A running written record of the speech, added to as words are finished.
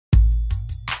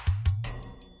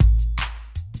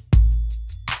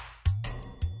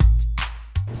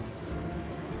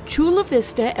Chula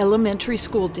Vista Elementary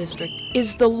School District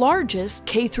is the largest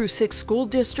K-6 school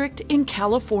district in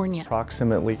California.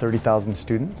 Approximately 30,000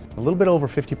 students. A little bit over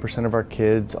 50% of our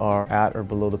kids are at or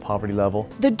below the poverty level.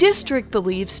 The district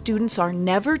believes students are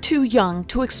never too young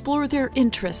to explore their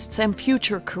interests and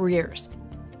future careers.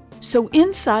 So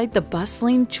inside the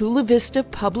bustling Chula Vista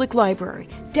Public Library,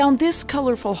 down this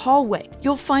colorful hallway,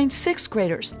 you'll find sixth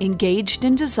graders engaged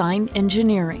in design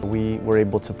engineering. We were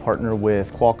able to partner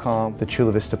with Qualcomm, the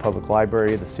Chula Vista Public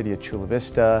Library, the city of Chula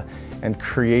Vista, and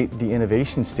create the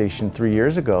Innovation Station 3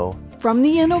 years ago. From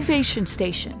the Innovation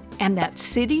Station and that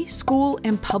city, school,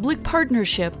 and public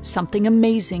partnership, something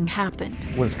amazing happened.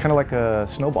 It was kind of like a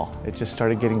snowball. It just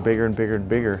started getting bigger and bigger and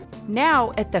bigger.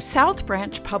 Now at the South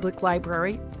Branch Public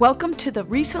Library, welcome to the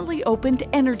recently opened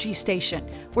Energy Station,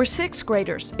 where sixth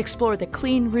graders explore the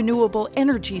clean, renewable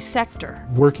energy sector.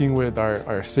 Working with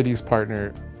our city's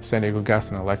partner, San Diego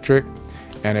Gas and Electric,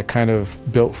 and it kind of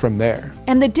built from there.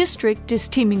 And the district is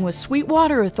teaming with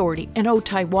Sweetwater Authority and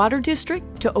Otay Water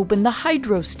District to open the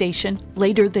hydro station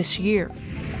later this year.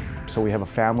 So we have a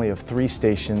family of 3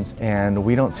 stations, and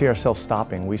we don't see ourselves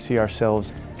stopping. We see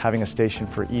ourselves having a station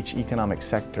for each economic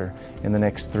sector in the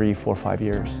next 3, 4, 5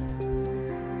 years.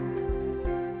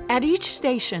 At each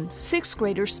station, sixth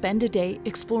graders spend a day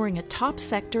exploring a top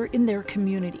sector in their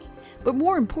community. But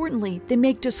more importantly, they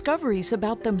make discoveries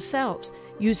about themselves,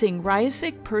 using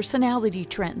Ryezic personality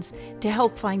trends to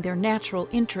help find their natural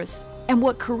interests and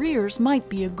what careers might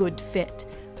be a good fit.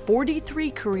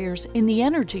 43 careers in the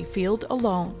energy field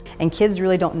alone. And kids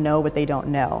really don't know what they don't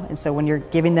know. And so when you're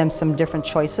giving them some different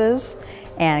choices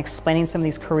and explaining some of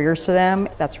these careers to them,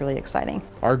 that's really exciting.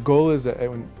 Our goal is that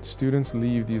when students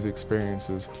leave these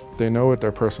experiences, they know what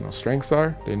their personal strengths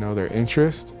are, they know their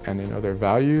interests, and they know their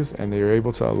values, and they are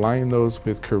able to align those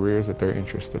with careers that they're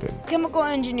interested in. Chemical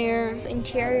engineer,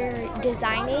 interior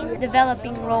designing,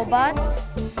 developing robots.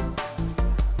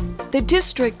 The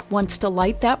district wants to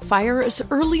light that fire as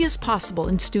early as possible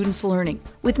in students' learning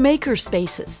with maker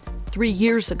spaces. 3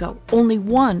 years ago, only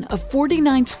 1 of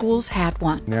 49 schools had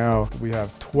one. Now we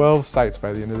have 12 sites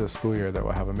by the end of the school year that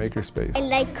will have a makerspace. I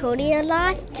like coding a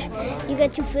lot. You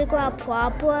get to figure out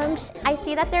problems. I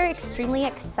see that they're extremely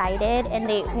excited and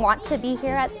they want to be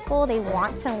here at school. They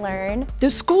want to learn. The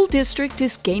school district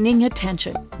is gaining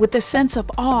attention with a sense of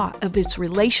awe of its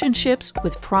relationships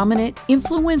with prominent,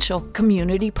 influential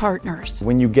community partners.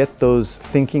 When you get those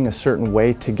thinking a certain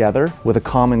way together with a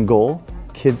common goal,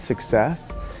 kids'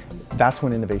 success, that's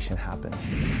when innovation happens.